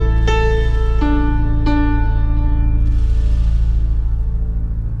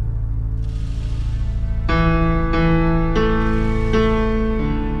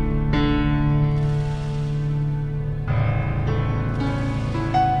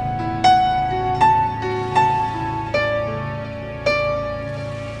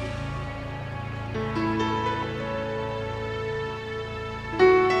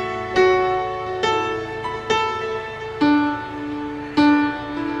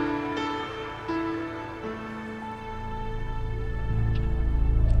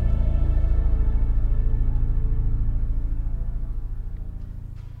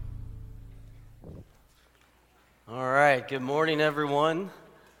Good morning, everyone.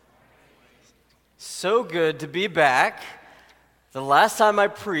 So good to be back. The last time I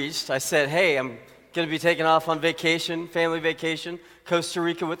preached, I said, hey, I'm going to be taking off on vacation, family vacation, Costa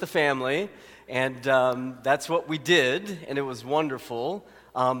Rica with the family, and that's what we did, and it was wonderful.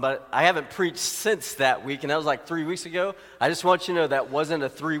 But I haven't preached since that week, and that was like 3 weeks ago. I just want you to know that wasn't a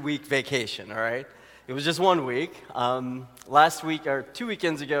 3-week vacation, all right? It was just 1 week. Last week, or 2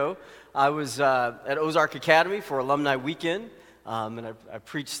 weekends ago, I was at Ozark Academy for Alumni Weekend, and I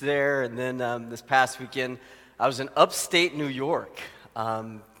preached there. And then this past weekend, I was in upstate New York,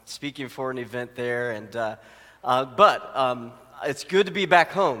 speaking for an event there. But it's good to be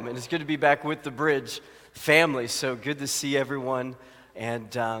back home, and it's good to be back with the Bridge family. So good to see everyone.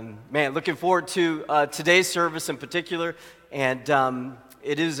 And man, looking forward to today's service in particular. And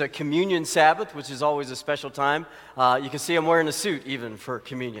it is a communion Sabbath, which is always a special time. You can see I'm wearing a suit even for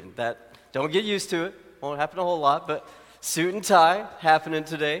communion. Don't get used to it. Won't happen a whole lot, but suit and tie happening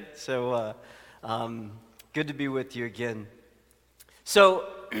today. So good to be with you again. So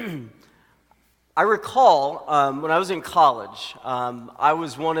I recall when I was in college, I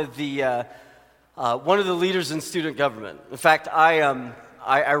was one of the leaders in student government. In fact,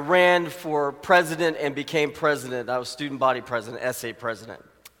 I ran for president and became president. I was student body president, SA president.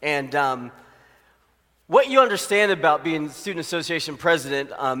 And what you understand about being student association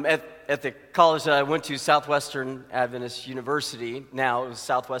president at the college that I went to, Southwestern Adventist University, now it was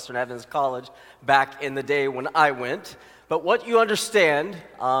Southwestern Adventist College, back in the day when I went. But what you understand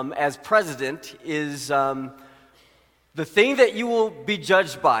as president is the thing that you will be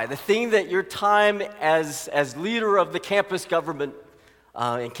judged by, the thing that your time as leader of the campus government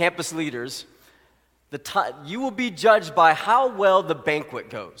and campus leaders, you will be judged by how well the banquet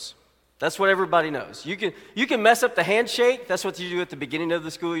goes. That's what everybody knows. You can mess up the handshake. That's what you do at the beginning of the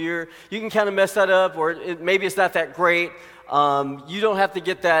school year. You can kind of mess that up, or maybe it's not that great. You don't have to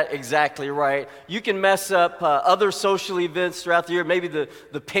get that exactly right. You can mess up other social events throughout the year. Maybe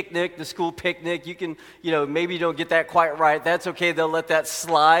the picnic, the school picnic. Maybe you don't get that quite right. That's okay. They'll let that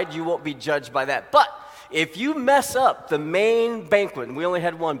slide. You won't be judged by that. But if you mess up the main banquet, and we only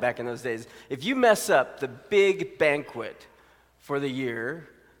had one back in those days, if you mess up the big banquet for the year,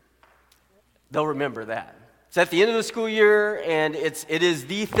 they'll remember that. It's at the end of the school year, and it is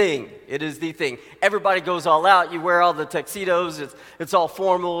the thing. It is the thing. Everybody goes all out. You wear all the tuxedos. It's all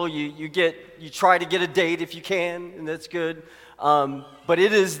formal. You try to get a date if you can, and that's good. But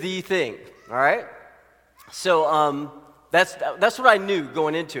it is the thing. All right. So that's what I knew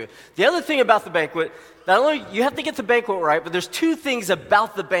going into it. The other thing about the banquet, not only you have to get the banquet right, but there's two things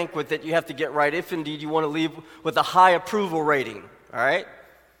about the banquet that you have to get right if indeed you want to leave with a high approval rating. All right.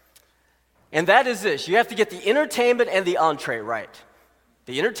 And that is this: you have to get the entertainment and the entree right.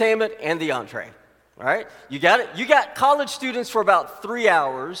 The entertainment and the entree, all right? You got it. You got college students for about 3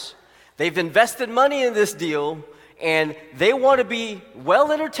 hours. They've invested money in this deal, and they want to be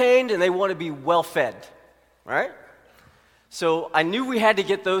well entertained and they want to be well fed, all right? So I knew we had to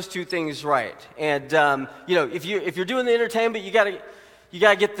get those two things right. And if you're doing the entertainment, you got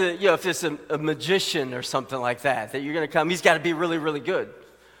to get the if it's a magician or something like that you're going to come, he's got to be really, really good.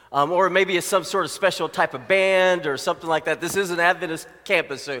 Or maybe it's some sort of special type of band or something like that. This is an Adventist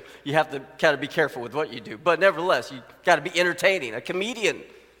campus, so you have to kind of be careful with what you do. But nevertheless, you got to be entertaining. A comedian,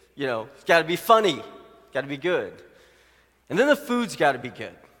 it's got to be funny, got to be good. And then the food's got to be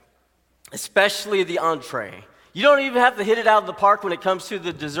good, especially the entree. You don't even have to hit it out of the park when it comes to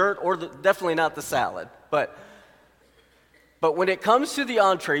the dessert, or definitely not the salad. But when it comes to the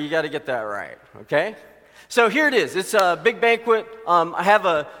entree, you got to get that right, okay? So here it is. It's a big banquet. I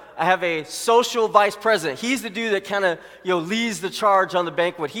have a social vice president. He's the dude that kind of leads the charge on the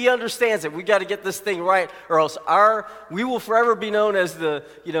banquet. He understands that we got to get this thing right, or else we will forever be known as the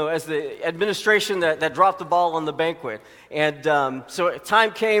administration that dropped the ball on the banquet. And so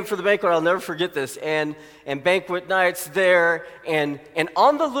time came for the banquet. I'll never forget this. And banquet night's there, and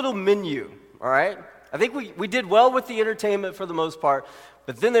on the little menu. All right, I think we did well with the entertainment for the most part.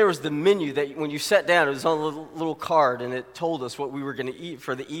 But then there was the menu that when you sat down, it was on a little card, and it told us what we were going to eat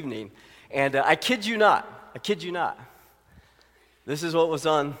for the evening. And I kid you not, this is what was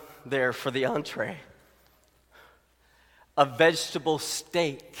on there for the entree: a vegetable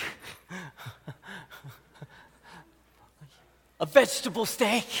steak. A vegetable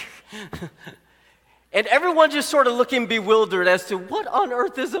steak. And everyone just sort of looking bewildered as to what on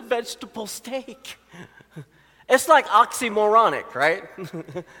earth is a vegetable steak? It's like oxymoronic, right?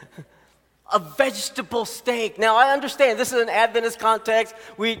 A vegetable steak. Now, I understand this is an Adventist context.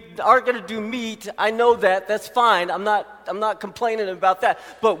 We aren't going to do meat. I know that. That's fine. I'm not complaining about that.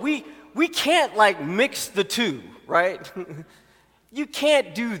 But we we can't like mix the two, right? You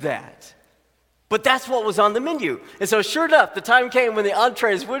can't do that. But that's what was on the menu. And so sure enough, the time came when the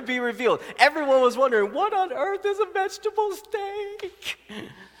entrees would be revealed. Everyone was wondering, what on earth is a vegetable steak?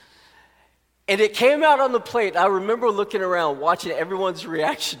 And it came out on the plate. I remember looking around, watching everyone's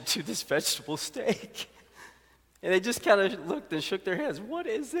reaction to this vegetable steak. And they just kind of looked and shook their heads. What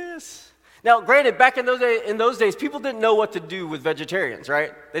is this? Now, granted, back in those days, people didn't know what to do with vegetarians,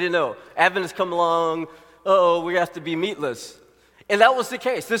 right? They didn't know. Advent has come along. We have to be meatless. And that was the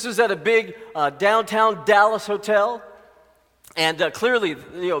case. This was at a big downtown Dallas hotel. And clearly,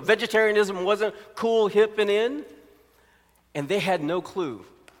 vegetarianism wasn't cool, hip, and in. And they had no clue.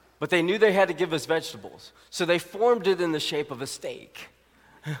 But they knew they had to give us vegetables. So they formed it in the shape of a steak.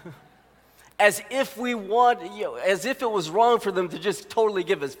 As if it was wrong for them to just totally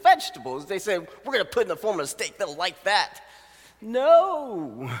give us vegetables. They said, we're going to put it in the form of a steak. They'll like that.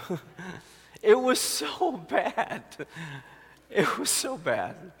 No. It was so bad. It was so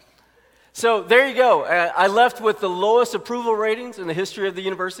bad. So there you go. I left with the lowest approval ratings in the history of the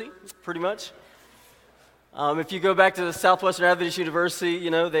university, pretty much. If you go back to the Southwestern Adventist University,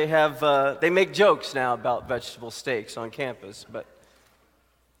 they make jokes now about vegetable steaks on campus. But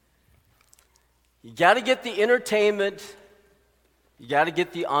you got to get the entertainment, you got to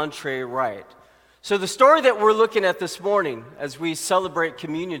get the entree right. So the story that we're looking at this morning as we celebrate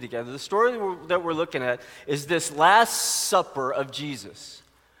communion together, the story that we're looking at is this Last Supper of Jesus.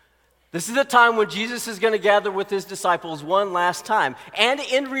 This is the time when Jesus is going to gather with his disciples one last time. And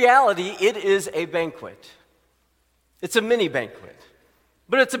in reality, it is a banquet. It's a mini banquet,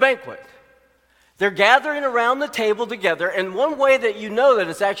 but it's a banquet. They're gathering around the table together, and one way that you know that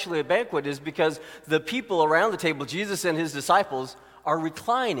it's actually a banquet is because the people around the table, Jesus and his disciples, are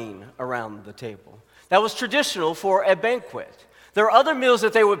reclining around the table. That was traditional for a banquet. There are other meals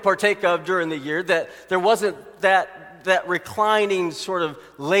that they would partake of during the year that there wasn't that reclining sort of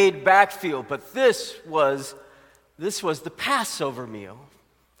laid back feel, but this was the Passover meal.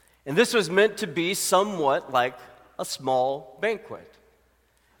 And this was meant to be somewhat like a small banquet.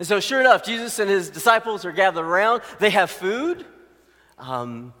 And so sure enough, Jesus and his disciples are gathered around. They have food.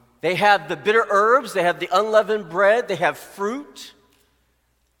 They have the bitter herbs. They have the unleavened bread. They have fruit.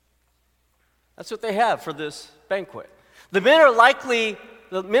 That's what they have for this banquet. The men are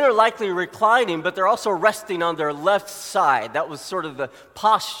likely reclining, but they're also resting on their left side. That was sort of the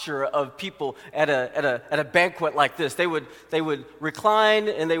posture of people at a banquet like this. They would recline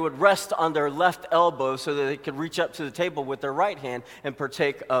and they would rest on their left elbow so that they could reach up to the table with their right hand and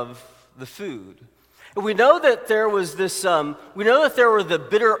partake of the food. And we know that there was this. We know that there were the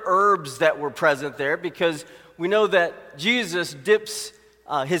bitter herbs that were present there because we know that Jesus dips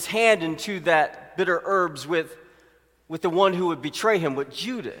his hand into that bitter herbs with the one who would betray him, with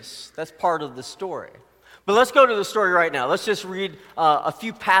Judas. That's part of the story. But let's go to the story right now. Let's just read a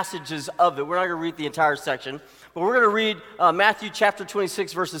few passages of it. We're not going to read the entire section, but we're going to read Matthew chapter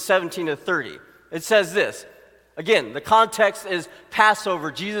 26, verses 17 to 30. It says this. Again, the context is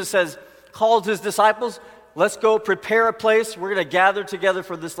Passover. Jesus called his disciples, let's go prepare a place. We're going to gather together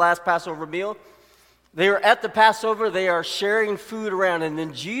for this last Passover meal. They are at the Passover. They are sharing food around. And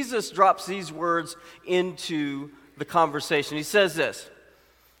then Jesus drops these words into the conversation. He says this,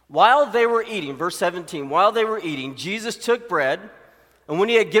 while they were eating, verse 17, while they were eating, Jesus took bread, and when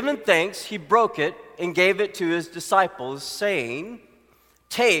he had given thanks, he broke it and gave it to his disciples, saying,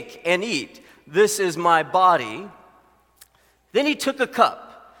 take and eat. This is my body. Then he took a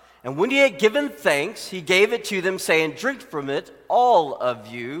cup, and when he had given thanks, he gave it to them, saying, drink from it, all of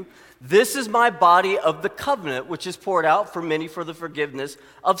you. This is my body of the covenant, which is poured out for many for the forgiveness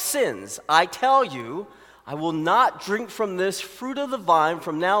of sins. I tell you, I will not drink from this fruit of the vine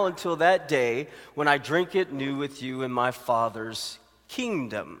from now until that day when I drink it new with you in my Father's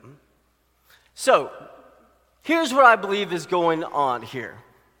kingdom. So, here's what I believe is going on here.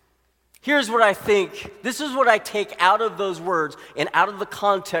 Here's what I think, this is what I take out of those words and out of the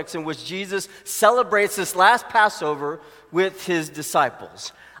context in which Jesus celebrates this last Passover with his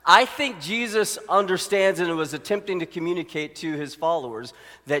disciples. I think Jesus understands and was attempting to communicate to his followers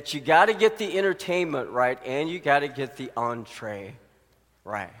that you got to get the entertainment right and you got to get the entree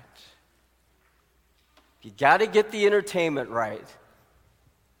right. You got to get the entertainment right.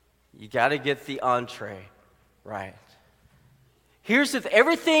 You got to get the entree right. Here's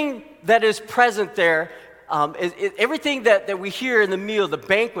everything that is present there, everything that we hear in the meal, the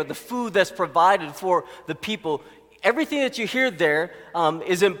banquet, the food that's provided for the people, everything that you hear there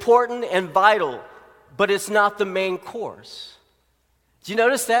is important and vital, but it's not the main course. Do you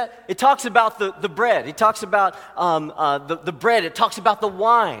notice that? It talks about the bread. It talks about the bread. It talks about the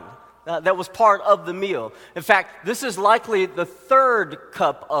wine. that was part of the meal. In fact, this is likely the third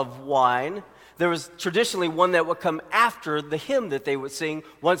cup of wine. There was traditionally one that would come after the hymn that they would sing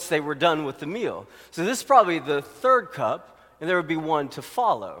once they were done with the meal. So this is probably the third cup, and there would be one to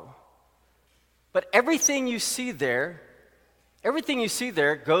follow. But everything you see there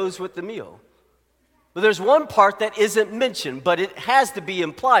goes with the meal. But there's one part that isn't mentioned, but it has to be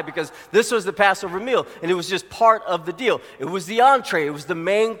implied because this was the Passover meal, and it was just part of the deal. It was the entree, it was the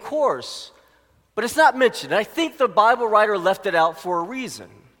main course. But it's not mentioned. I think the Bible writer left it out for a reason.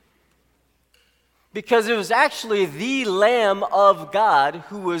 Because it was actually the Lamb of God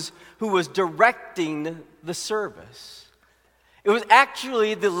who was directing the service. It was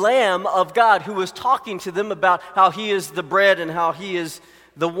actually the Lamb of God who was talking to them about how he is the bread and how he is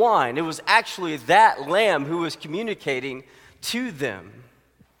the wine. It was actually that Lamb who was communicating to them.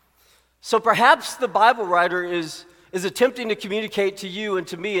 So perhaps the Bible writer is attempting to communicate to you and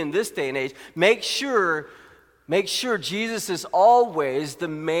to me in this day and age. Make sure Jesus is always the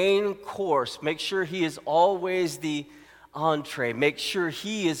main course. Make sure he is always the entree. Make sure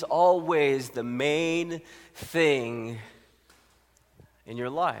he is always the main thing in your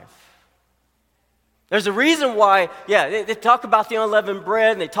life. There's a reason why, they talk about the unleavened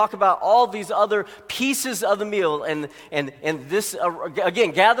bread, and they talk about all these other pieces of the meal, and this,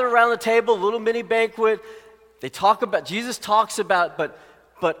 again, gather around the table, a little mini banquet. Jesus talks about,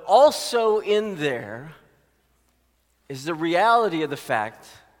 but also in there is the reality of the fact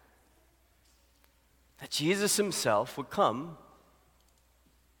that Jesus himself would come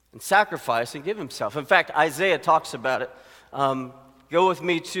and sacrifice and give himself. In fact, Isaiah talks about it. Go with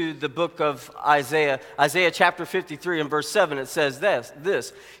me to the book of Isaiah. Isaiah chapter 53 and verse 7, it says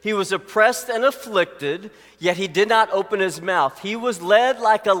this. He was oppressed and afflicted, yet he did not open his mouth. He was led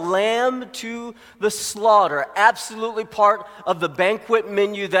like a lamb to the slaughter. Absolutely part of the banquet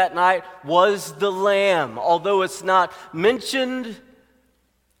menu that night was the lamb. Although it's not mentioned,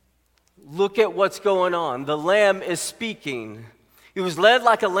 look at what's going on. The lamb is speaking. He was led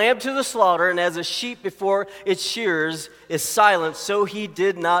like a lamb to the slaughter, and as a sheep before its shearers is silent, so he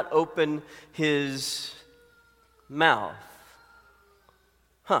did not open his mouth.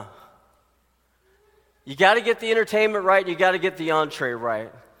 You got to get the entertainment right, and you got to get the entree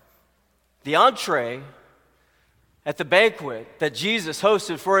right. The entree at the banquet that Jesus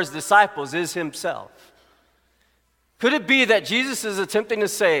hosted for his disciples is himself. Could it be that Jesus is attempting to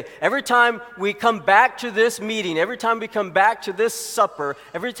say, every time we come back to this meeting, every time we come back to this supper,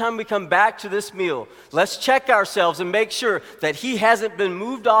 every time we come back to this meal, let's check ourselves and make sure that he hasn't been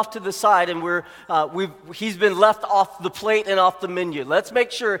moved off to the side and he's been left off the plate and off the menu. Let's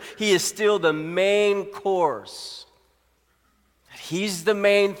make sure he is still the main course. That he's the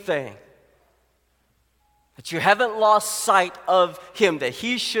main thing. That you haven't lost sight of him, that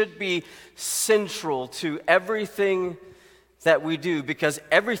he should be central to everything that we do because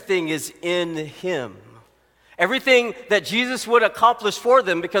everything is in him. Everything that Jesus would accomplish for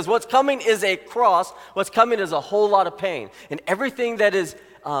them, because what's coming is a cross, what's coming is a whole lot of pain. And everything that is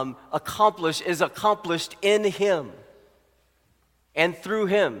accomplished in him and through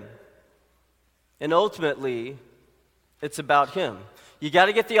him. And ultimately, it's about him. You got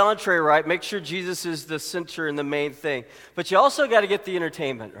to get the entree right. Make sure Jesus is the center and the main thing. But you also got to get the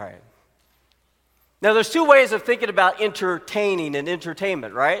entertainment right. Now, there's two ways of thinking about entertaining and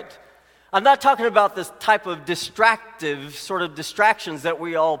entertainment, right? I'm not talking about this type of distractive sort of distractions that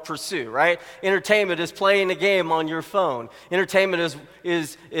we all pursue, right? Entertainment is playing a game on your phone. Entertainment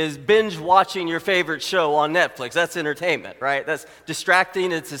is binge watching your favorite show on Netflix. That's entertainment, right? That's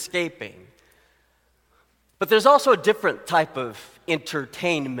distracting, it's escaping. But there's also a different type of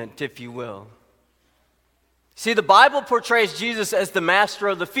entertainment, if you will. See, the Bible portrays Jesus as the master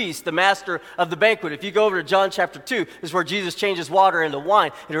of the feast, the master of the banquet. If you go over to John chapter 2, this is where Jesus changes water into wine,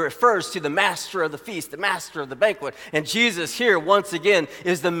 and it refers to the master of the feast, the master of the banquet. And Jesus here, once again,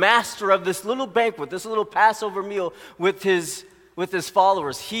 is the master of this little banquet, this little Passover meal with his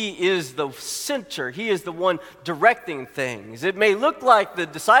followers. He is the center. He is the one directing things. It may look like the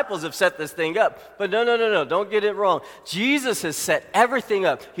disciples have set this thing up, but no, don't get it wrong. Jesus has set everything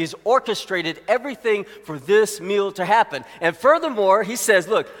up. He's orchestrated everything for this meal to happen. And furthermore, he says,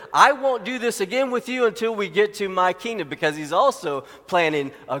 look, I won't do this again with you until we get to my kingdom, because he's also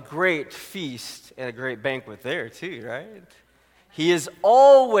planning a great feast and a great banquet there too, right? He is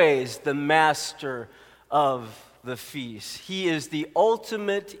always the master of the feast. He is the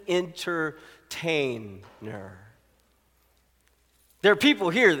ultimate entertainer. There are people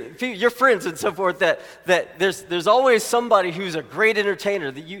here, your friends and so forth, that there's always somebody who's a great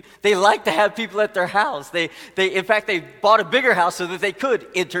entertainer. They like to have people at their house. In fact, they bought a bigger house so that they could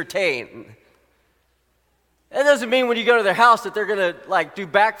entertain. That doesn't mean when you go to their house that they're going to do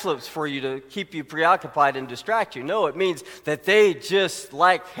backflips for you to keep you preoccupied and distract you. No, it means that they just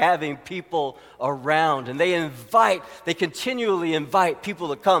like having people around, and they continually invite people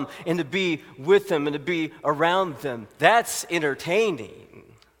to come and to be with them and to be around them. That's entertaining.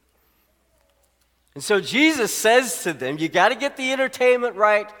 And so Jesus says to them, you got to get the entertainment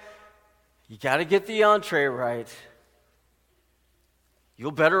right. You got to get the entree right. You'll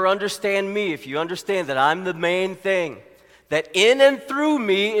better understand me if you understand that I'm the main thing. That in and through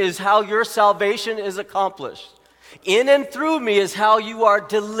me is how your salvation is accomplished. In and through me is how you are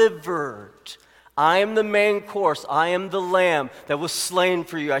delivered. I am the main course. I am the lamb that was slain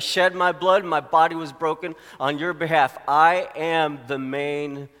for you. I shed my blood and my body was broken on your behalf. I am the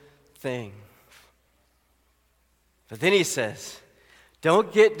main thing. But then he says,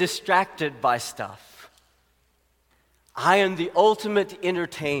 don't get distracted by stuff. I am the ultimate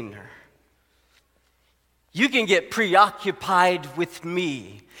entertainer. You can get preoccupied with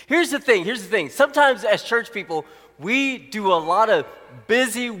me. Here's the thing. Sometimes as church people, we do a lot of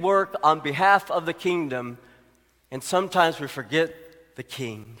busy work on behalf of the kingdom, and sometimes we forget the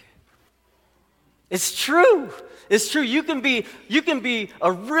king. It's true. It's true. You can be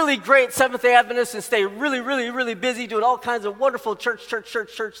a really great Seventh-day Adventist and stay really, really, really busy doing all kinds of wonderful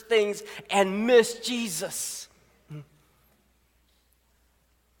church things and miss Jesus.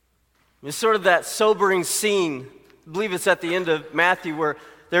 It's sort of that sobering scene, I believe it's at the end of Matthew, where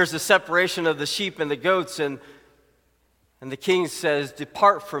there's a separation of the sheep and the goats, and the king says,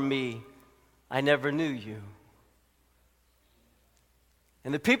 "Depart from me, I never knew you."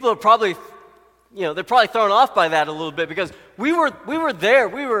 And the people are probably, they're probably thrown off by that a little bit, because we were there.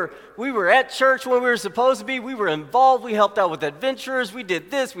 We were at church when we were supposed to be. We were involved. We helped out with adventurers. We did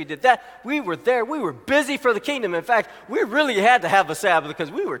this. We did that. We were there. We were busy for the kingdom. In fact, we really had to have a Sabbath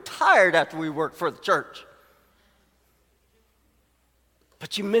because we were tired after we worked for the church.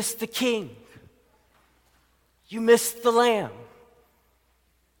 But you missed the king. You missed the lamb.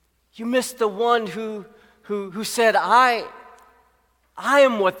 You missed the one who said, I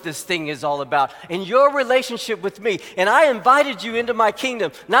am what this thing is all about, and your relationship with me. And I invited you into my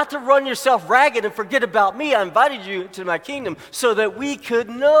kingdom, not to run yourself ragged and forget about me. I invited you to my kingdom so that we could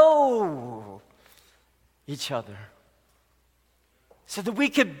know each other, so that we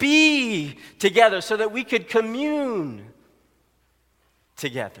could be together, so that we could commune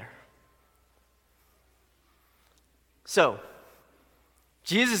together. So,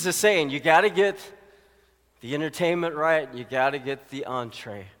 Jesus is saying, you got to get the entertainment right, you got to get the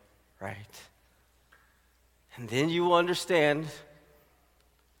entree right. And then you will understand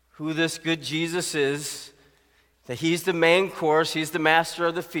who this good Jesus is, that he's the main course, he's the master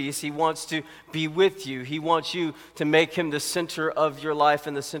of the feast. He wants to be with you. He wants you to make him the center of your life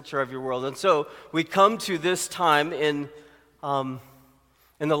and the center of your world. And so we come to this time in the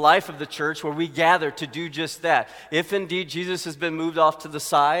life of the church where we gather to do just that. If indeed Jesus has been moved off to the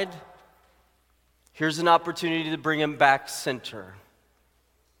side, here's an opportunity to bring him back center.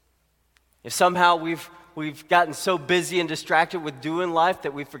 If somehow we've gotten so busy and distracted with doing life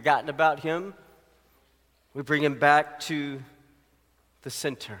that we've forgotten about him, we bring him back to the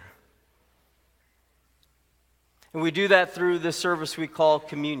center. And we do that through the service we call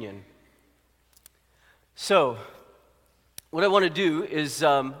communion. So, what I want to do is,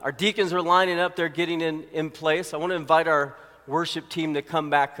 our deacons are lining up, they're getting in place. I want to invite our worship team to come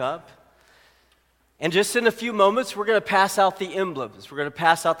back up. And just in a few moments, we're going to pass out the emblems. We're going to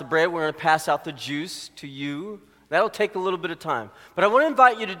pass out the bread. We're going to pass out the juice to you. That'll take a little bit of time. But I want to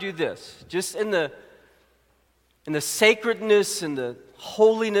invite you to do this. Just in the sacredness and the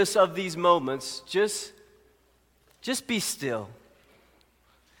holiness of these moments, just be still.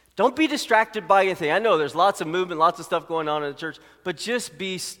 Don't be distracted by anything. I know there's lots of movement, lots of stuff going on in the church, but just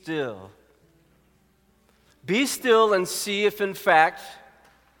be still. Be still and see if, in fact,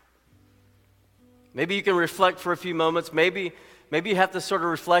 maybe you can reflect for a few moments. Maybe you have to sort of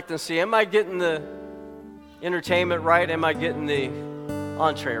reflect and see, am I getting the entertainment right? Am I getting the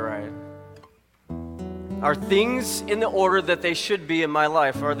entree right? Are things in the order that they should be in my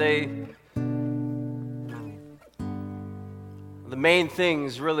life? Are they the main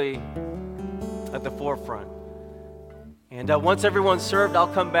things really at the forefront? And once everyone's served, I'll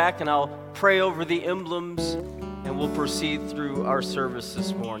come back and I'll pray over the emblems, and we'll proceed through our service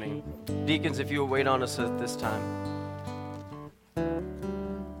this morning. Deacons, if you will wait on us at this time.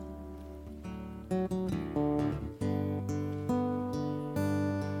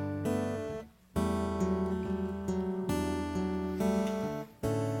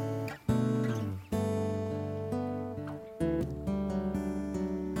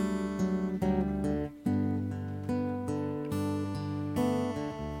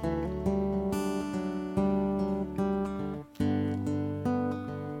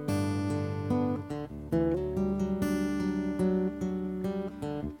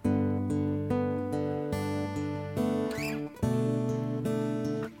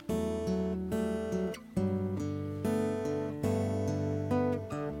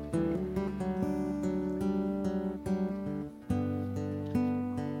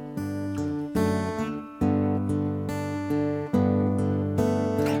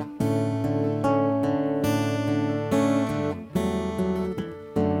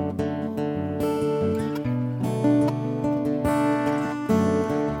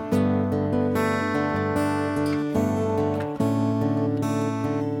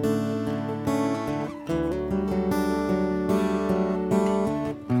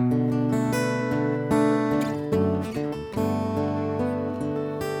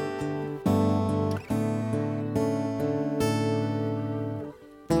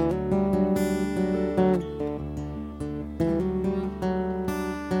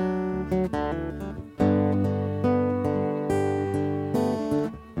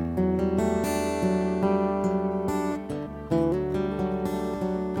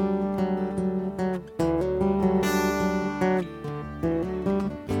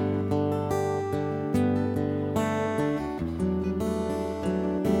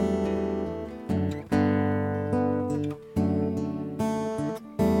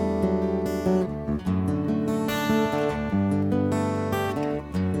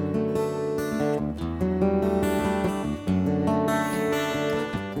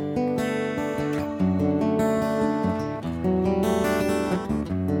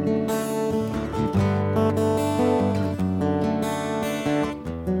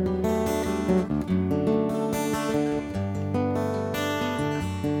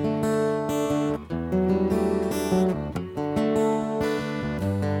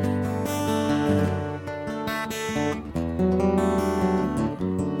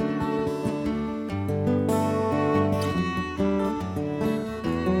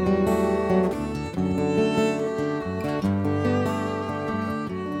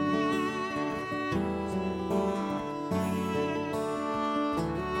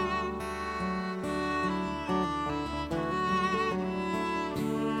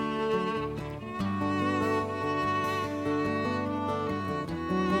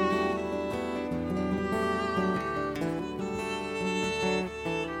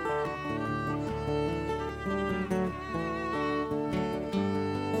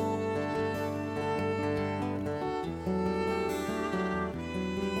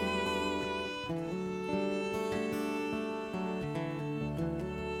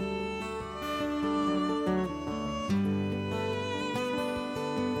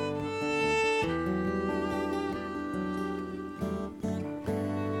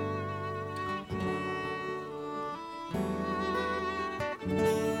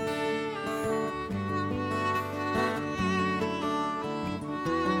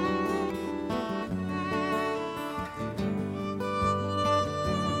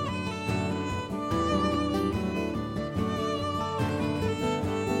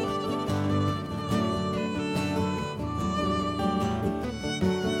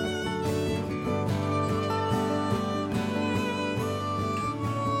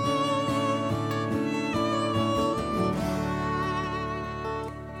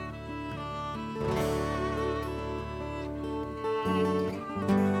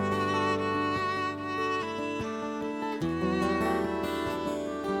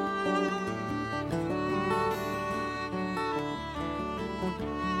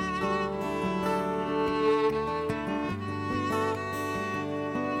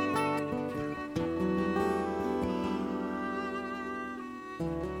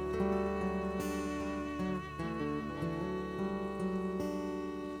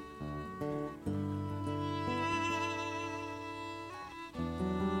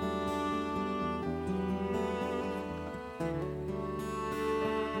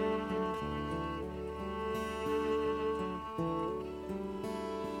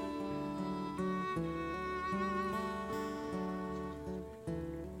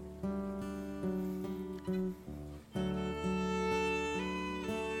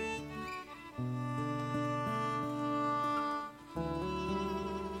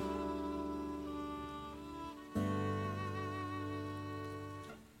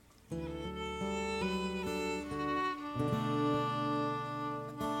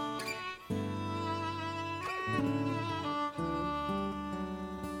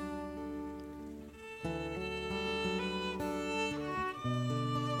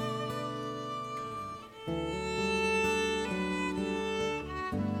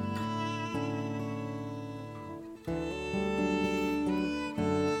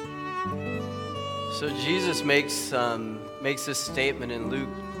 So Jesus makes this statement in Luke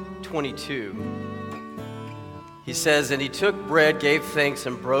 22. He says, "And he took bread, gave thanks,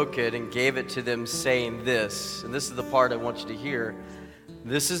 and broke it, and gave it to them, saying this," and this is the part I want you to hear,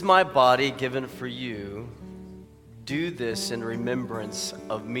 "This is my body given for you. Do this in remembrance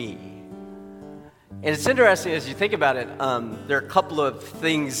of me." And it's interesting as you think about it, there are a couple of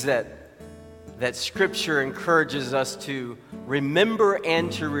things that Scripture encourages us to remember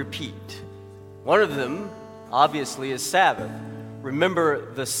and to repeat. One of them, obviously, is Sabbath.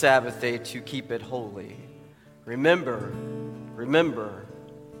 Remember the Sabbath day to keep it holy. Remember,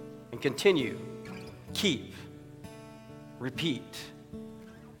 and continue. Keep, repeat.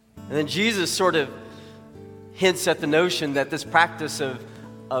 And then Jesus sort of hints at the notion that this practice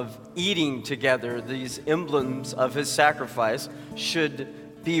of eating together, these emblems of his sacrifice, should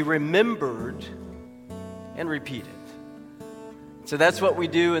be remembered and repeated. So that's what we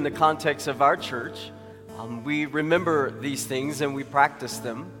do in the context of our church. We remember these things and we practice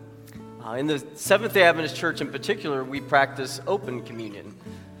them. In the Seventh-day Adventist Church in particular, we practice open communion.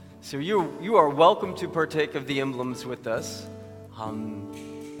 So you are welcome to partake of the emblems with us.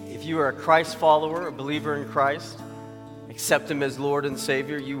 If you are a Christ follower, a believer in Christ, accept him as Lord and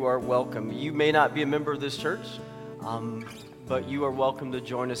Savior, you are welcome. You may not be a member of this church, but you are welcome to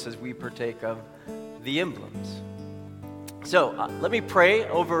join us as we partake of the emblems. So let me pray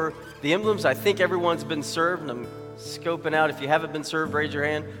over the emblems. I think everyone's been served, and I'm scoping out. If you haven't been served, raise your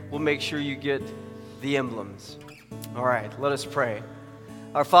hand. We'll make sure you get the emblems. All right, let us pray.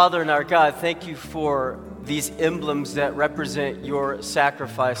 Our Father and our God, thank you for these emblems that represent your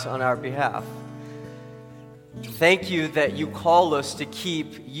sacrifice on our behalf. Thank you that you call us to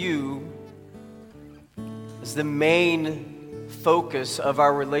keep you as the main focus of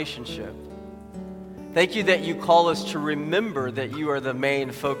our relationship. Thank you that you call us to remember that you are the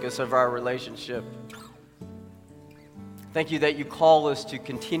main focus of our relationship. Thank you that you call us to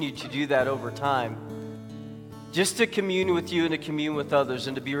continue to do that over time, just to commune with you and to commune with others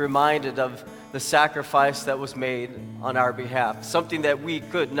and to be reminded of the sacrifice that was made on our behalf, something that we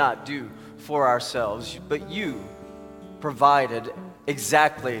could not do for ourselves, but you provided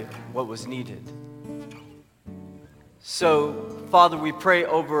exactly what was needed. So, Father, we pray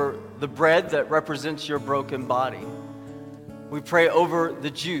over the bread that represents your broken body. We pray over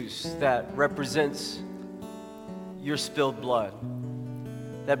the juice that represents your spilled blood,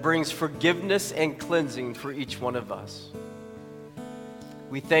 that brings forgiveness and cleansing for each one of us.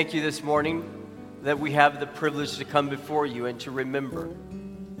 We thank you this morning that we have the privilege to come before you and to remember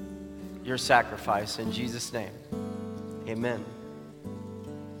your sacrifice. In Jesus' name, amen.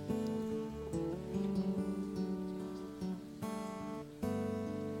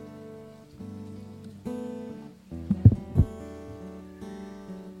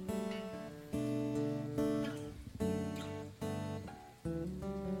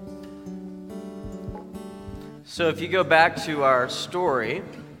 So if you go back to our story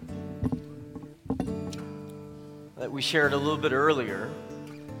that we shared a little bit earlier,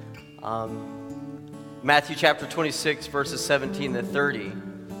 Matthew chapter 26, verses 17 to 30,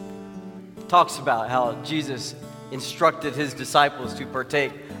 talks about how Jesus instructed his disciples to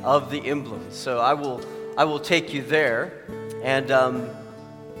partake of the emblems. So I will take you there, and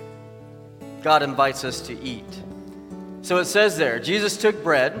God invites us to eat. So it says there, Jesus took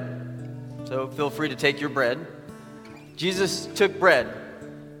bread, so feel free to take your bread. Jesus took bread,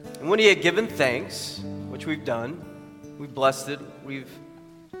 and when he had given thanks, which we've done, we've blessed it, we've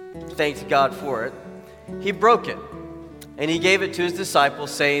thanked God for it, he broke it, and he gave it to his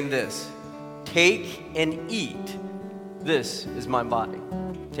disciples, saying this, "Take and eat. This is my body.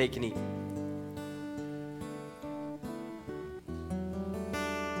 Take and eat."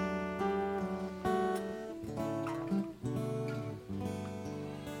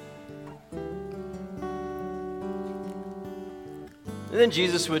 And then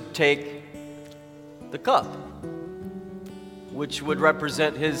Jesus would take the cup, which would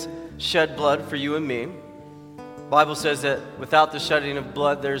represent his shed blood for you and me. The Bible says that without the shedding of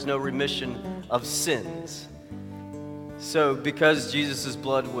blood, there's no remission of sins. So because Jesus'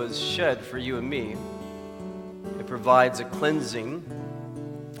 blood was shed for you and me, it provides a cleansing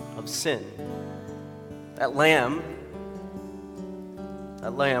of sin. That lamb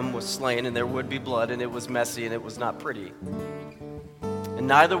was slain, and there would be blood, and it was messy, and it was not pretty. And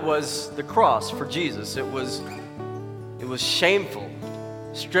neither was the cross for Jesus. It was shameful,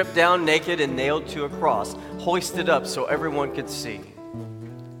 stripped down naked and nailed to a cross, hoisted up so everyone could see.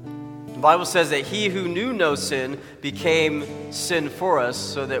 The Bible says that he who knew no sin became sin for us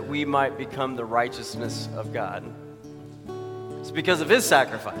so that we might become the righteousness of God. It's because of his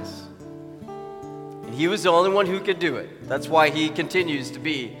sacrifice. And he was the only one who could do it. That's why he continues to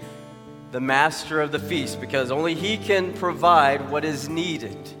be the master of the feast, because only he can provide what is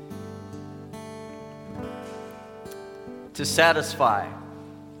needed to satisfy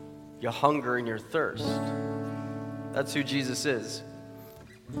your hunger and your thirst. That's who Jesus is.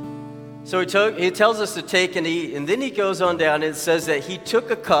 So he tells us to take and eat, and then he goes on down and it says that he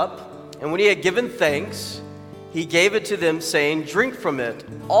took a cup, and when he had given thanks, he gave it to them, saying, "Drink from it,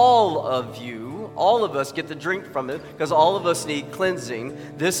 all of you." All of us get to drink from it because all of us need cleansing.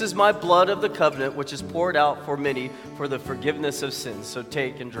 "This is my blood of the covenant, which is poured out for many for the forgiveness of sins." So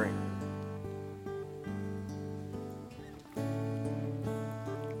take and drink.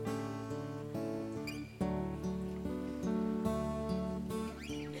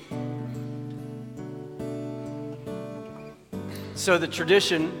 So the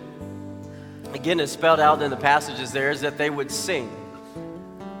tradition, again, is spelled out in the passages there, is that they would sing.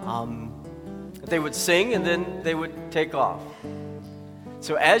 They would sing and then they would take off.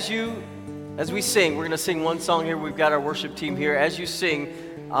 So as we sing, we're going to sing one song here. We've got our worship team here. As you sing,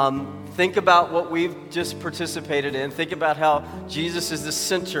 think about what we've just participated in. Think about how Jesus is the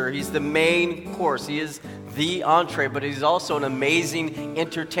center. He's the main course. He is the entree, but he's also an amazing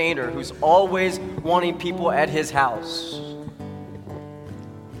entertainer who's always wanting people at his house.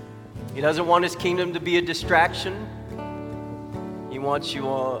 He doesn't want his kingdom to be a distraction. He wants you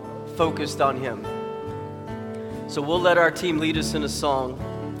all focused on him. So we'll let our team lead us in a song,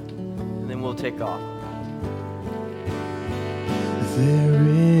 and then we'll take off. There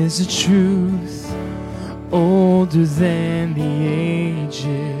is a truth older than the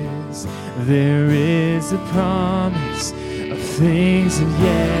ages. There is a promise of things that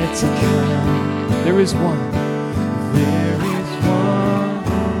yet to come. There is one. There is one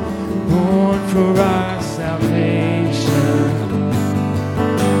born for our salvation.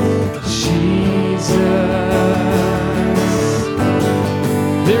 Jesus.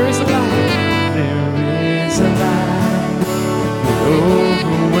 There is a light. There is a light that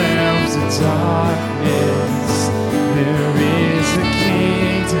overwhelms the darkness. There is a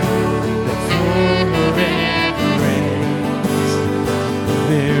kingdom that forever reigns.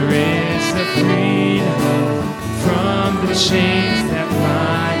 There is a freedom from the chains that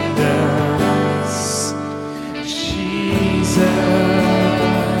bind us. Jesus.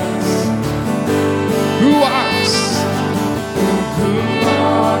 Who walks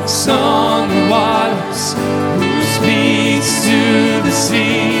on the waters, who speaks to the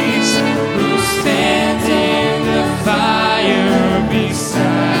seas, who stands in the fire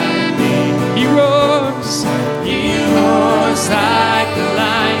beside me. He roars like the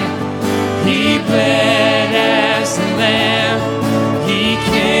lion, he bled as the lamb, he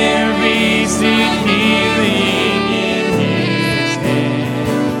carries the healing in his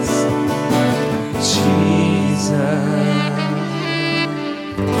hands. Jesus.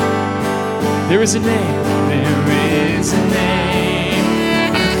 There is a name, there is a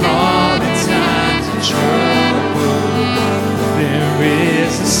name I call in times of trouble. There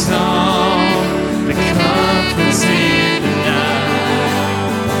is a song that comforts in the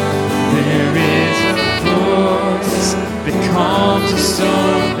night. There is a voice that calms a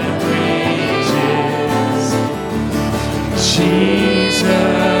storm that rages. Jesus,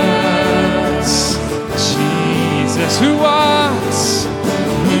 who walks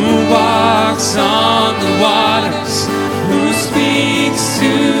on the waters, who speaks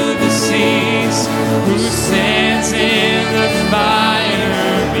to the seas, who stands in the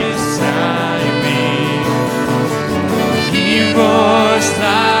fire beside me. He roars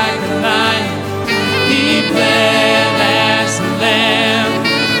like a lion, he bled as a lamb,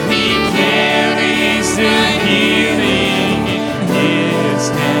 he carries the healing in his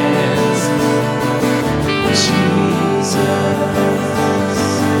hands.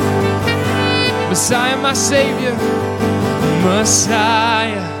 Messiah, my Savior,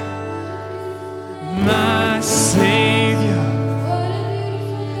 Messiah, my Savior.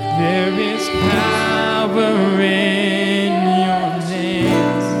 There is power in your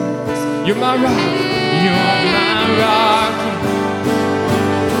name. You're my rock,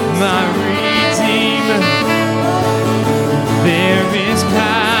 my Redeemer. There is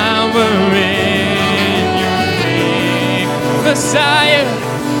power in your name, Messiah.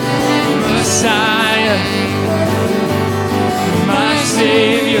 Messiah, my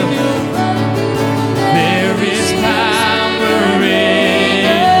Savior, there is power in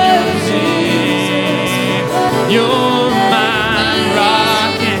your name. You're my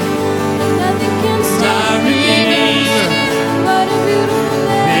rock and my Redeemer.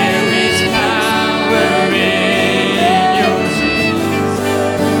 There is power in your name.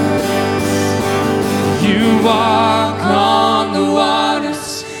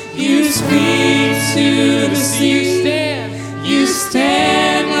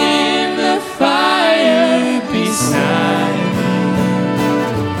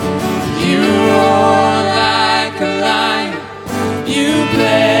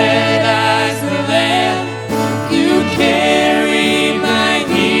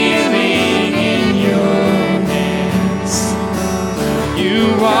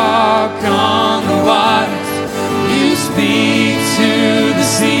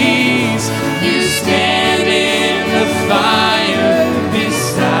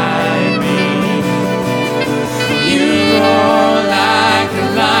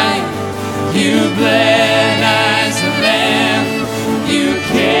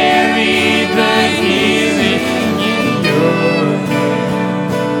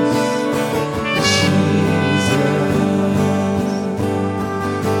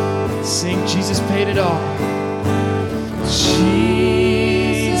 all.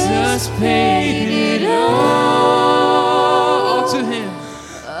 Jesus paid it all to him.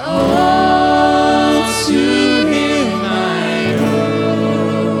 All to him I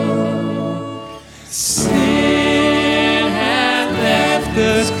owe. Sin had left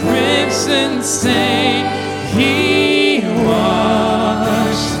us crimson stain. He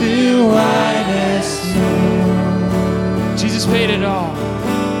washed it white as snow. Jesus paid it all.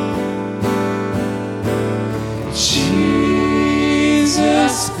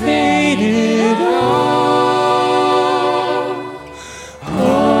 Jesus paid it all.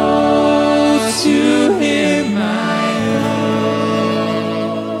 All to him I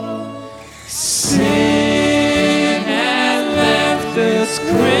owe. Sin had left us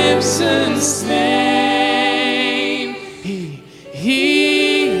crimson stain.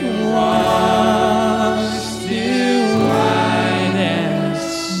 He washed it white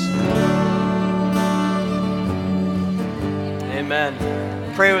as snow. Amen.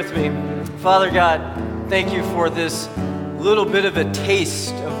 Pray with me. Father God, thank you for this little bit of a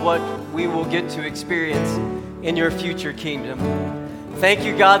taste of what we will get to experience in your future kingdom. Thank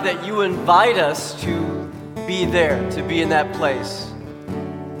you, God, that you invite us to be there, to be in that place.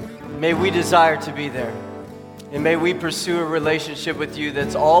 May we desire to be there. And may we pursue a relationship with you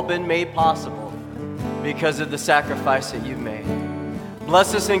that's all been made possible because of the sacrifice that you've made.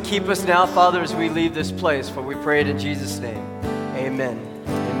 Bless us and keep us now, Father, as we leave this place, for we pray it in Jesus' name. Amen.